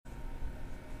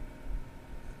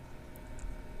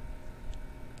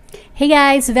Hey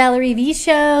guys, Valerie V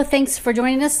Show. Thanks for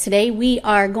joining us today. We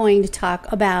are going to talk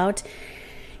about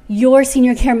your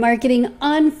senior care marketing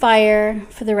on fire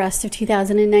for the rest of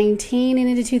 2019 and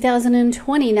into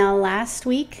 2020. Now, last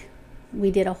week we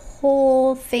did a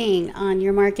whole thing on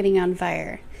your marketing on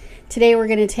fire. Today we're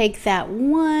going to take that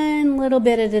one little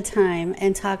bit at a time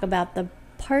and talk about the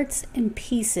parts and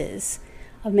pieces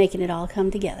of making it all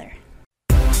come together.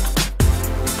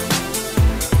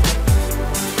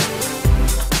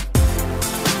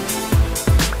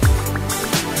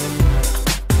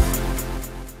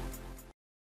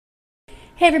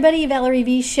 Hey everybody, Valerie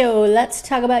V Show. Let's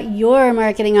talk about your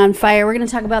marketing on fire. We're going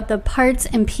to talk about the parts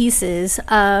and pieces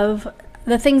of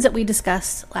the things that we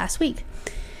discussed last week.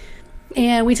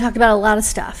 And we talked about a lot of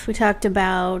stuff. We talked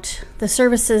about the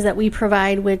services that we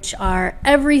provide, which are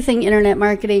everything internet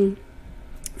marketing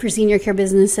for senior care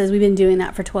businesses. We've been doing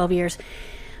that for 12 years.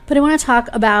 But I want to talk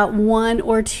about one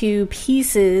or two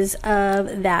pieces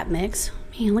of that mix.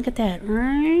 Man, look at that.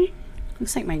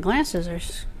 Looks like my glasses are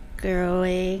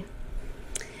screwy.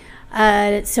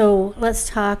 So let's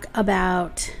talk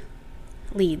about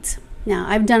leads. Now,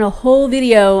 I've done a whole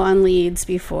video on leads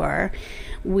before.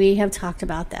 We have talked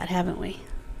about that, haven't we?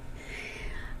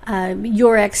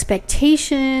 Your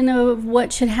expectation of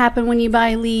what should happen when you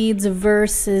buy leads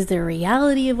versus the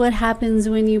reality of what happens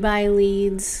when you buy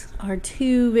leads are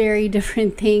two very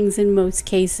different things in most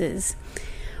cases.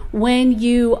 When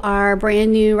you are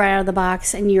brand new right out of the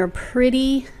box and you're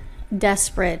pretty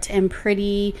desperate and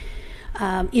pretty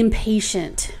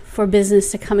impatient for business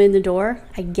to come in the door,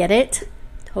 I get it.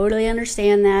 Totally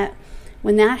understand that.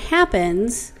 When that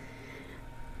happens,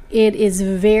 it is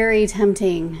very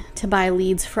tempting to buy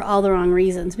leads for all the wrong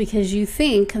reasons because you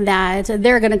think that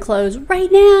they're going to close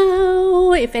right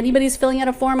now. If anybody's filling out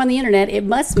a form on the internet, it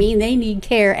must mean they need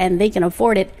care and they can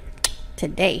afford it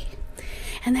today.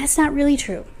 And that's not really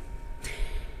true.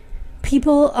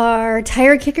 People are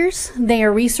tire kickers. They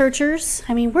are researchers.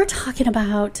 I mean, we're talking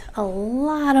about a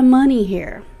lot of money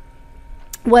here.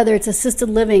 Whether it's assisted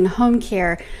living, home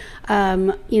care,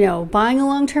 buying a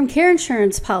long-term care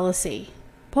insurance policy.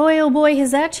 Boy, oh boy,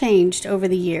 has that changed over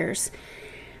the years.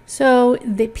 So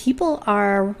the people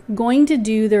are going to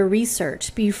do their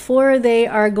research before they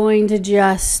are going to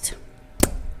just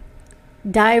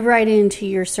dive right into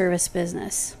your service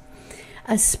business,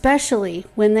 especially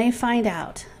when they find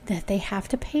out that they have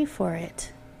to pay for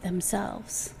it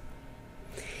themselves.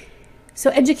 So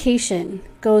education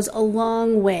goes a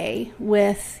long way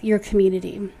with your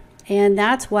community. And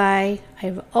that's why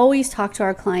I've always talked to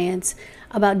our clients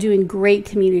about doing great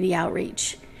community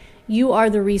outreach. You are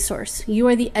the resource. You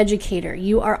are the educator.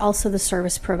 You are also the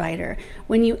service provider.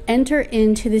 When you enter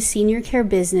into the senior care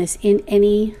business in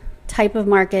any type of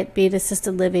market, be it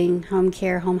assisted living, home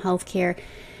care, home health care,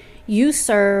 you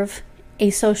serve a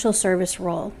social service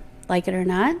role, like it or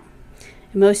not.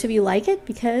 And most of you like it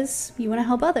because you want to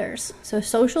help others. So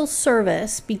social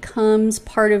service becomes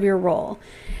part of your role.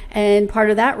 And part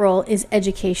of that role is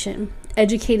education,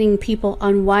 educating people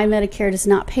on why Medicare does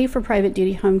not pay for private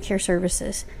duty home care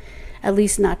services, at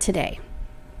least not today.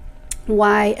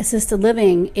 Why assisted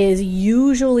living is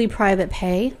usually private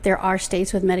pay. There are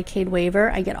states with Medicaid waiver.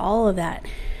 I get all of that.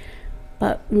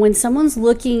 But when someone's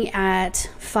looking at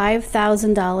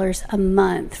 $5,000 a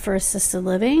month for assisted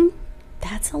living,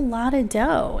 that's a lot of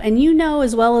dough. And you know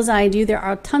as well as I do, there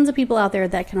are tons of people out there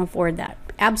that can afford that.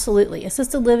 Absolutely.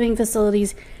 Assisted living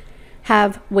facilities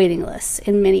have waiting lists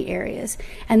in many areas.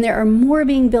 And there are more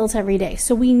being built every day.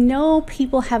 So we know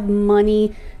people have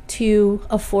money to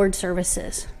afford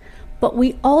services. But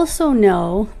we also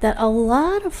know that a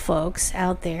lot of folks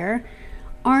out there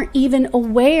aren't even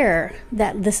aware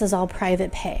that this is all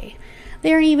private pay.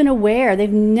 They aren't even aware. They've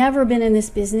never been in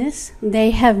this business. They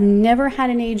have never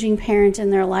had an aging parent in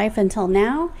their life until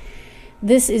now.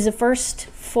 This is a first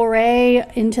foray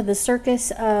into the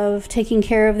circus of taking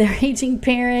care of their aging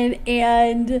parent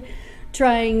and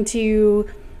trying to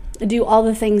do all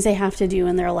the things they have to do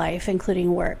in their life,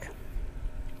 including work.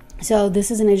 So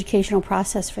this is an educational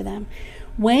process for them.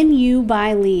 When you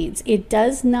buy leads, it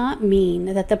does not mean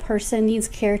that the person needs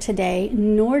care today,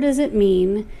 nor does it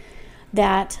mean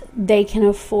that they can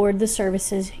afford the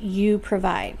services you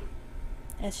provide.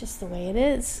 That's just the way it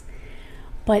is.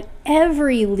 But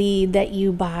every lead that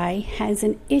you buy has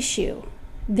an issue.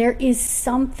 There is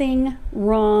something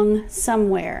wrong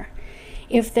somewhere.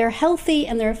 If they're healthy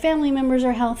and their family members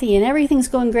are healthy and everything's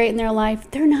going great in their life,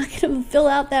 they're not going to fill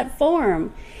out that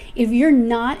form. If you're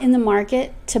not in the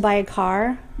market to buy a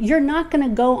car, you're not going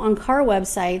to go on car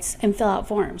websites and fill out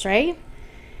forms, right?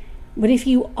 But if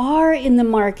you are in the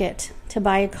market to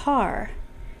buy a car,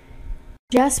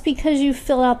 Just because you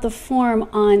fill out the form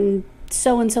on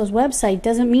so-and-so's website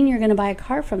doesn't mean you're going to buy a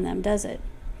car from them, does it?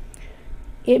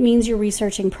 It means you're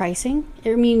researching pricing.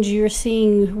 It means you're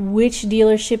seeing which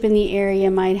dealership in the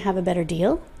area might have a better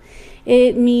deal.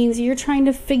 It means you're trying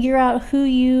to figure out who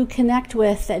you connect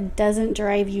with that doesn't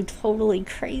drive you totally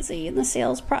crazy in the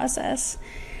sales process.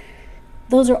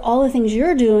 Those are all the things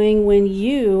you're doing when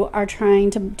you are trying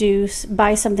to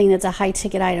buy something that's a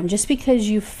high-ticket item. Just because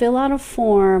you fill out a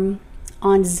form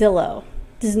on Zillow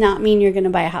does not mean you're going to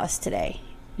buy a house today.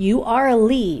 You are a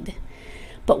lead.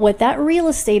 But what that real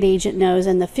estate agent knows,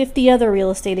 and the 50 other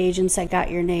real estate agents that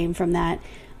got your name from that,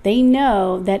 they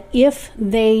know that if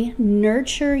they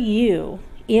nurture you,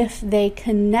 if they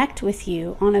connect with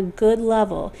you on a good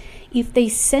level, if they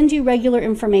send you regular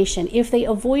information, if they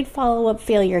avoid follow-up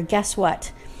failure, guess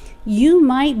what? You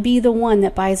might be the one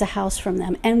that buys a house from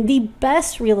them. And the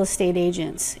best real estate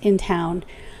agents in town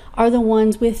are the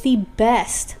ones with the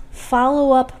best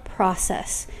follow-up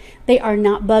process. They are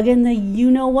not bugging the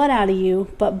you-know-what out of you,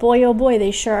 but boy, oh boy,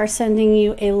 they sure are sending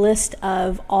you a list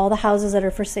of all the houses that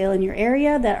are for sale in your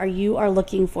area that you are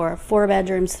looking for. 4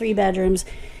 bedrooms, 3 bedrooms,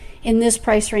 in this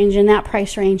price range, in that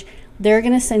price range. They're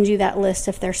going to send you that list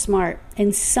if they're smart.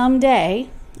 And someday,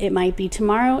 it might be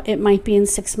tomorrow, it might be in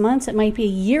 6 months, it might be a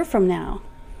year from now,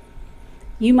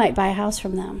 you might buy a house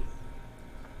from them.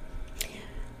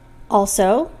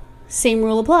 Also, same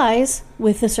rule applies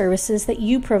with the services that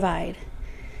you provide.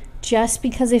 Just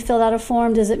because they filled out a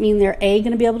form doesn't mean they're A,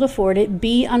 going to be able to afford it,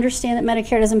 B, understand that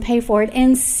Medicare doesn't pay for it,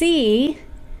 and C,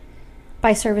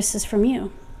 buy services from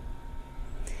you.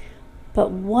 But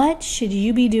what should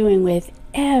you be doing with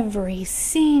every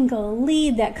single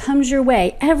lead that comes your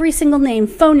way? Every single name,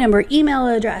 phone number, email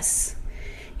address.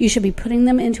 You should be putting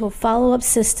them into a follow-up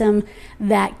system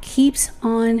that keeps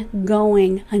on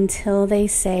going until they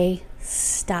say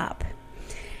stop.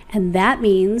 And that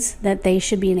means that they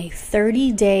should be in a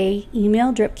 30-day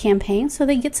email drip campaign so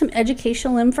they get some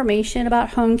educational information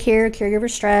about home care, caregiver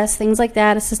stress, things like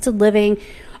that, assisted living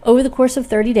over the course of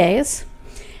 30 days.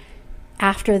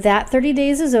 After that 30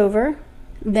 days is over,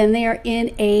 then they are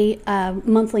in a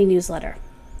monthly newsletter.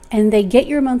 And they get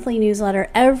your monthly newsletter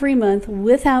every month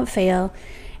without fail.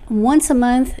 Once a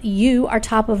month, you are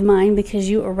top of mind because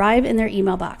you arrive in their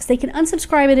email box. They can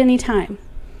unsubscribe at any time.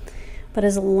 But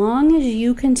as long as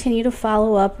you continue to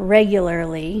follow up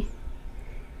regularly,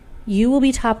 you will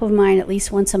be top of mind at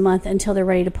least once a month until they're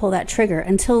ready to pull that trigger,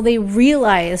 until they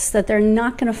realize that they're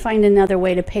not going to find another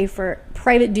way to pay for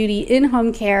private duty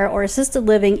in-home care or assisted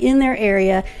living in their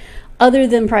area other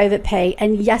than private pay.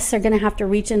 And yes, they're going to have to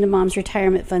reach into mom's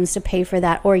retirement funds to pay for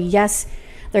that. Or yes,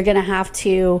 they're going to have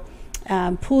to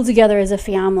pool together as a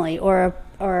family or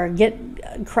get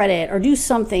credit or do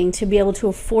something to be able to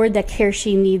afford that care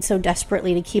she needs so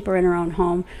desperately to keep her in her own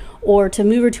home or to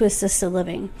move her to assisted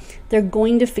living. They're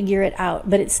going to figure it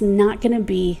out, but it's not going to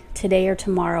be today or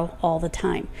tomorrow all the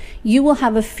time. You will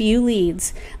have a few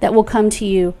leads that will come to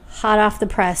you hot off the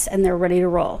press and they're ready to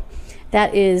roll.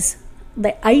 That is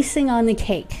the icing on the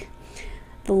cake.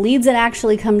 The leads that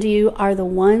actually come to you are the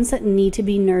ones that need to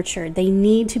be nurtured. They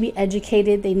need to be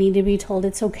educated. They need to be told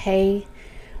it's okay.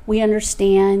 We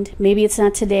understand. Maybe it's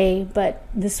not today, but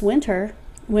this winter,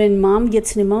 when mom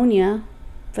gets pneumonia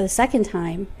for the second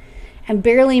time and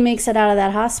barely makes it out of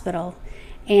that hospital,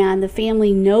 and the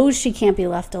family knows she can't be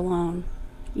left alone,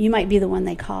 you might be the one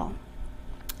they call.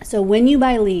 So when you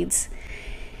buy leads,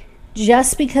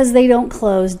 just because they don't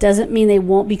close doesn't mean they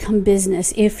won't become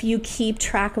business if you keep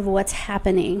track of what's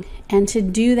happening. And to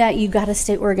do that, you got to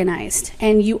stay organized.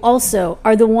 And you also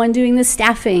are the one doing the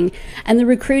staffing and the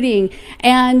recruiting,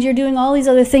 and you're doing all these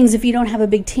other things if you don't have a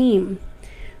big team.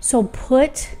 So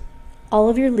put all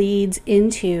of your leads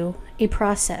into a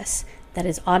process that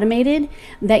is automated,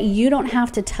 that you don't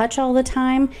have to touch all the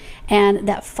time, and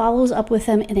that follows up with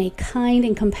them in a kind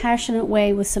and compassionate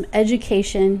way with some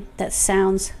education that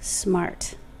sounds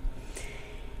smart.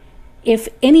 If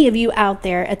any of you out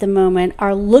there at the moment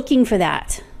are looking for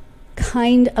that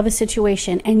kind of a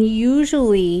situation, and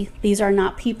usually these are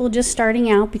not people just starting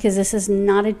out, because this is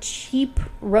not a cheap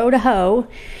row to hoe.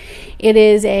 It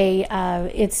is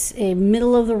it's a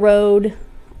middle of the road,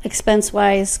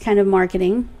 expense-wise kind of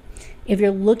marketing. If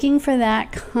you're looking for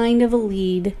that kind of a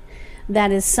lead,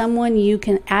 that is someone you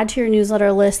can add to your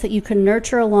newsletter list that you can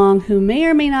nurture along, who may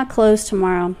or may not close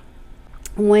tomorrow.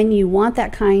 When you want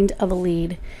that kind of a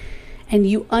lead, and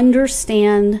you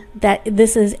understand that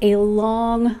this is a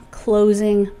long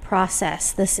closing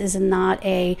process. This is not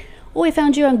I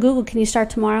found you on Google, can you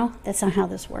start tomorrow? That's not how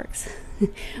this works.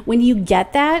 When you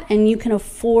get that and you can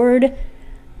afford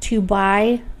to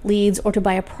buy leads or to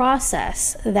buy a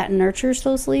process that nurtures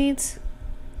those leads,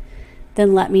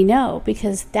 then let me know,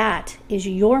 because that is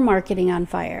your marketing on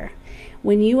fire.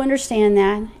 When you understand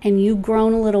that and you've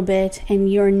grown a little bit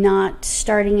and you're not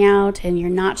starting out and you're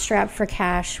not strapped for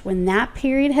cash, when that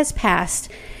period has passed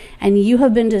and you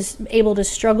have been able to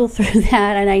struggle through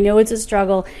that, and I know it's a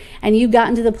struggle, and you've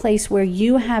gotten to the place where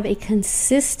you have a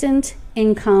consistent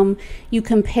income, you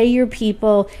can pay your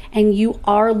people, and you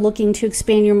are looking to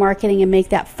expand your marketing and make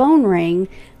that phone ring,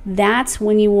 that's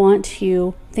when you want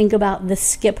to think about the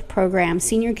SCIP program,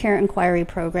 Senior Care Inquiry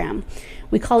Program.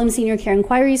 We call them Senior Care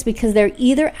Inquiries because they're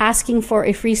either asking for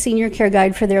a free senior care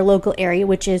guide for their local area,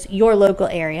 which is your local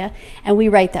area, and we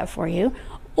write that for you,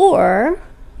 or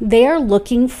they are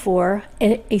looking for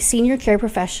a senior care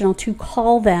professional to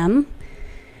call them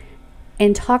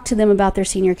and talk to them about their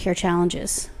senior care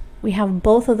challenges. We have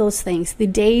both of those things. The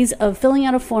days of filling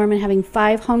out a form and having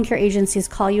 5 home care agencies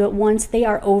call you at once, they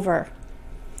are over.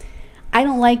 I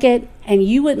don't like it, and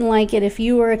you wouldn't like it if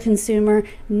you were a consumer.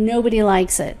 Nobody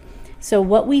likes it. So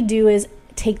what we do is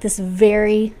take this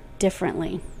very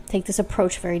differently, take this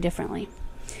approach very differently.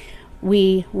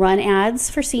 We run ads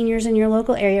for seniors in your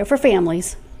local area, for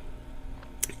families,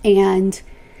 and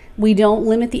we don't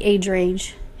limit the age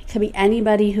range. It could be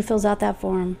anybody who fills out that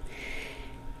form.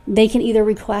 They can either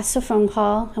request a phone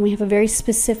call, and we have a very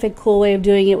specific, cool way of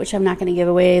doing it, which I'm not going to give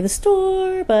away the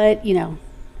store, but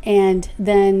and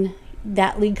then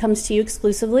that lead comes to you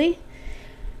exclusively.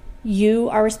 You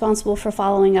are responsible for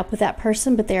following up with that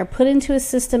person, but they are put into a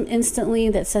system instantly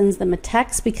that sends them a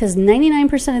text, because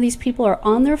 99% of these people are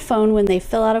on their phone when they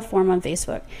fill out a form on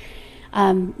Facebook.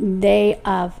 They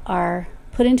are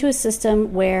put into a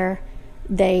system where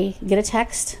they get a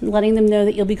text letting them know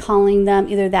that you'll be calling them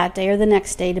either that day or the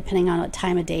next day, depending on what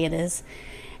time of day it is.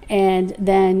 And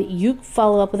then you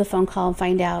follow up with a phone call and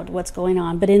find out what's going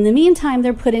on. But in the meantime,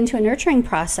 they're put into a nurturing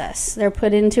process. They're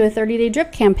put into a 30-day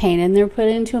drip campaign, and they're put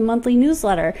into a monthly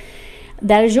newsletter.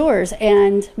 That is yours.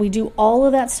 And we do all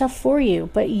of that stuff for you,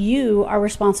 but you are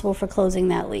responsible for closing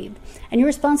that lead. And you're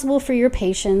responsible for your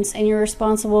patients, and you're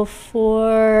responsible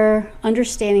for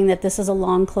understanding that this is a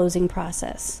long closing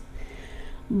process.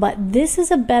 But this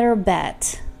is a better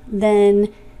bet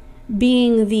than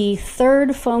being the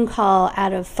third phone call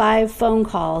out of 5 phone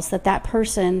calls that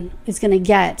person is going to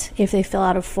get if they fill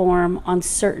out a form on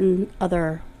certain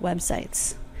other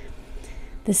websites.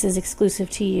 This is exclusive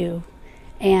to you,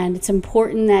 and it's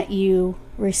important that you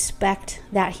respect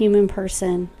that human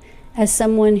person as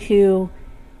someone who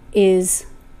is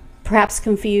perhaps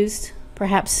confused,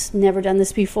 perhaps never done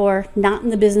this before, not in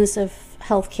the business of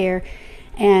healthcare,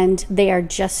 and they are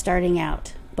just starting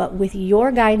out. But with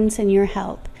your guidance and your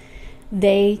help,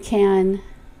 they can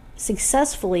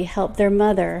successfully help their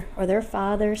mother or their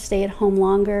father stay at home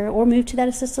longer, or move to that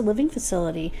assisted living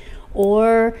facility,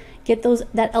 or get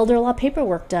that elder law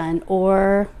paperwork done,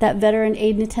 or that veteran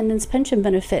aid and attendance pension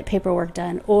benefit paperwork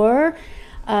done, or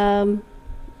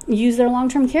use their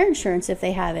long-term care insurance if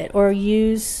they have it,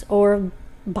 or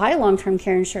buy long-term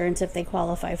care insurance if they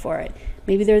qualify for it.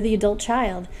 Maybe they're the adult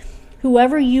child.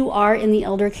 Whoever you are in the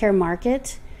elder care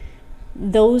market,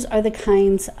 those are the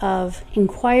kinds of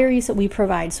inquiries that we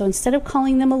provide. So instead of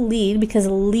calling them a lead, because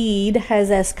a lead has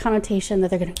this connotation that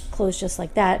they're going to close just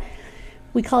like that,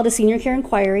 we call it a senior care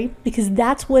inquiry, because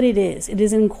that's what it is. It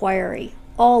is an inquiry.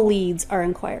 All leads are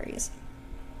inquiries.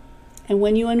 And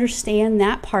when you understand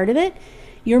that part of it,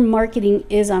 your marketing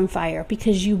is on fire,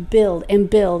 because you build and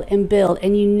build and build,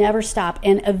 and you never stop.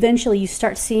 And eventually you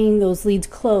start seeing those leads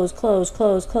close.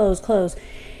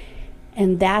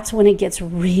 And that's when it gets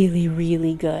really,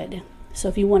 really good. So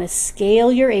if you want to scale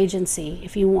your agency,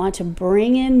 if you want to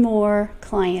bring in more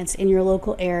clients in your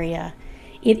local area,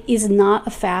 it is not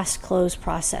a fast close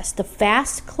process. The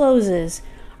fast closes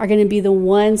are going to be the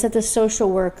ones that the social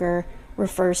worker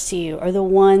refers to you, or the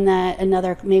one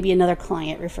that maybe another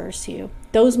client refers to you.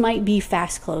 Those might be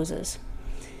fast closes.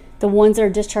 The ones that are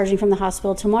discharging from the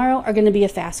hospital tomorrow are going to be a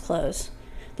fast close.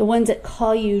 The ones that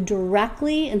call you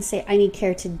directly and say, I need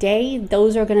care today,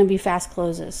 those are going to be fast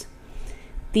closes.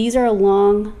 These are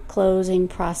long closing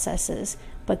processes,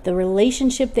 but the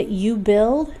relationship that you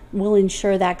build will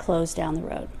ensure that close down the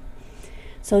road.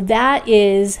 So that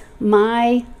is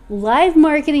my live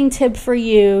marketing tip for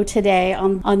you today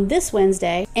on this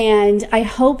Wednesday. And I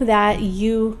hope that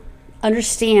you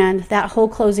understand that whole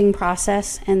closing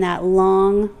process and that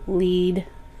long lead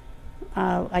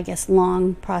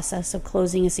long process of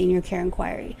closing a senior care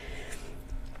inquiry.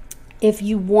 If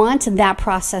you want that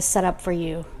process set up for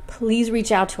you, please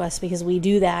reach out to us, because we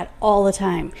do that all the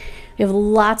time. We have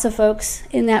lots of folks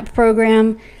in that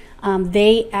program.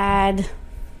 They add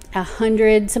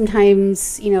 100,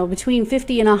 sometimes between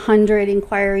 50 and 100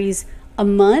 inquiries a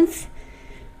month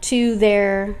to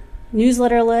their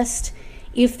newsletter list.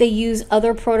 If they use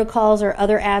other protocols or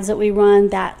other ads that we run,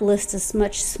 that list is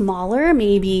much smaller,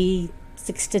 maybe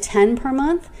 6 to 10 per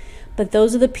month. But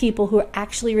those are the people who are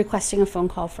actually requesting a phone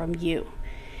call from you.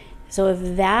 So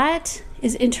if that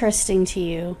is interesting to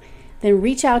you, then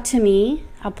reach out to me.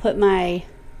 I'll put my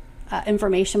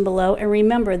information below. And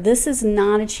remember, this is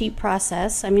not a cheap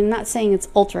process. I mean, I'm not saying it's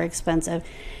ultra expensive,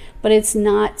 but it's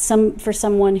not for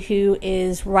someone who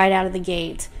is right out of the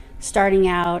gate, starting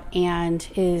out and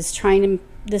is trying to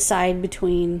decide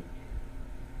between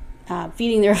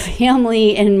feeding their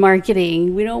family and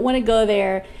marketing. We don't want to go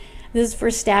there. This is for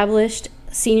established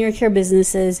senior care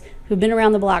businesses who've been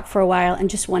around the block for a while and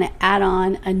just want to add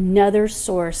on another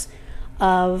source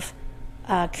of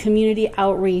community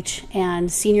outreach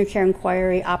and senior care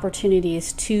inquiry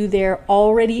opportunities to their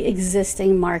already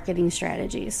existing marketing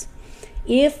strategies.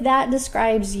 If that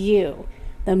describes you,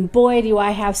 then boy, do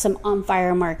I have some on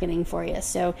fire marketing for you.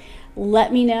 So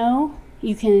let me know.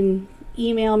 You can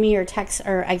email me or text,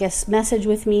 or I guess message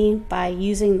with me by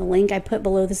using the link I put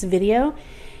below this video.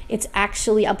 It's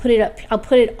actually, I'll put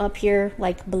it up here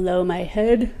like below my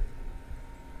head.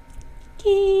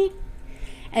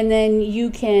 And then you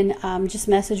can just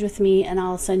message with me and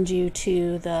I'll send you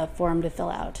to the form to fill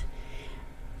out.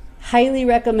 Highly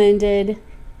recommended.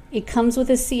 It comes with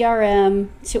a CRM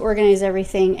to organize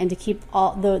everything and to keep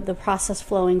all the process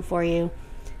flowing for you.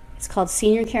 It's called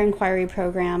Senior Care Inquiry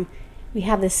Program. We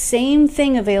have the same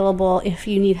thing available if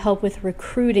you need help with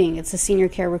recruiting. It's a senior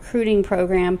care recruiting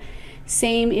program.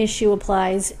 Same issue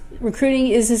applies. Recruiting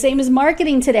is the same as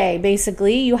marketing today,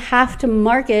 basically. You have to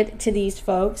market to these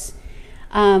folks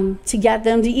to get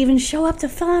them to even show up to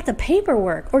fill out the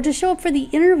paperwork or to show up for the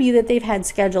interview that they've had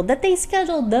scheduled, that they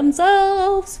scheduled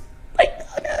themselves. My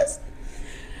goodness.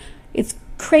 It's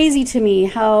crazy to me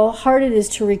how hard it is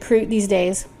to recruit these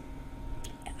days.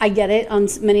 I get it on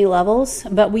many levels,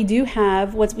 but we do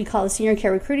have what we call a senior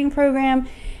care recruiting program,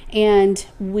 and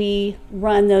we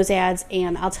run those ads,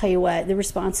 and I'll tell you what, the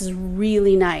response is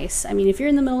really nice. I mean, if you're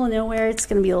in the middle of nowhere, it's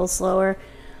going to be a little slower,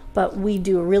 but we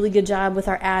do a really good job with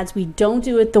our ads. We don't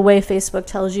do it the way Facebook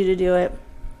tells you to do it.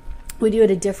 We do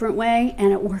it a different way,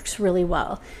 and it works really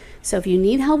well. So if you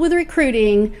need help with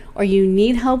recruiting or you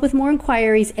need help with more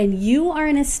inquiries and you are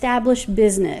an established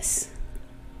business,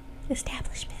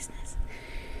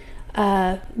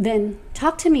 then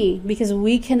talk to me, because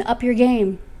we can up your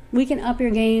game. We can up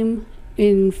your game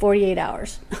in 48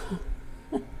 hours.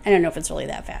 I don't know if it's really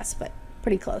that fast, but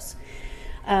pretty close.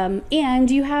 And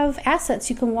you have assets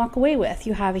you can walk away with.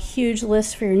 You have a huge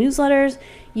list for your newsletters.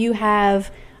 You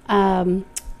have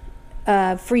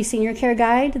a free senior care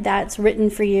guide that's written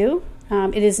for you.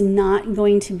 It is not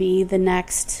going to be the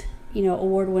next,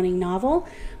 award-winning novel,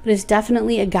 but it's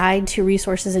definitely a guide to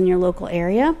resources in your local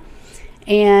area.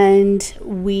 And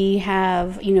we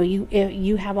have,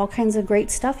 you have all kinds of great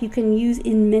stuff you can use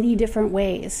in many different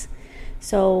ways.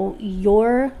 So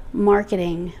your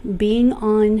marketing being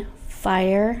on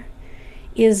fire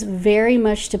is very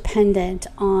much dependent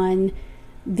on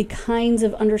the kinds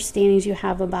of understandings you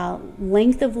have about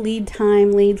length of lead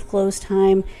time, lead close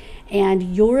time,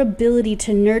 and your ability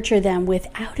to nurture them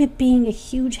without it being a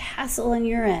huge hassle on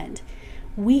your end.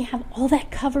 We have all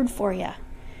that covered for you.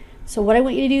 So what I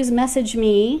want you to do is message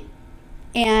me,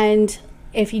 and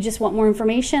if you just want more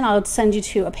information, I'll send you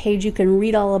to a page you can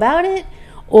read all about it,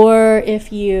 or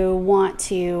if you want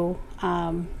to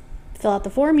fill out the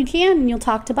form, you can, and you'll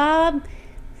talk to Bob,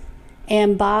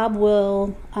 and Bob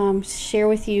will share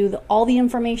with you all the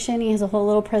information. He has a whole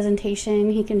little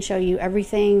presentation. He can show you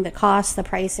everything, the cost, the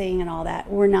pricing, and all that.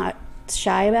 We're not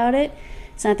shy about it.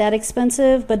 It's not that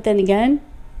expensive, but then again,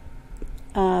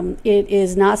 it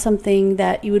is not something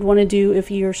that you would want to do if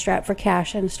you're strapped for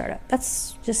cash in a startup.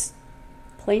 That's just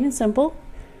plain and simple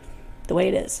the way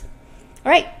it is.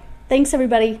 All right. Thanks,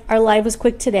 everybody. Our live was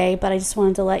quick today, but I just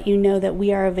wanted to let you know that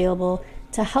we are available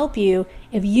to help you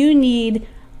if you need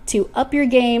to up your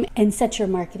game and set your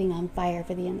marketing on fire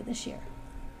for the end of this year.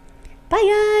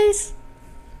 Bye, guys.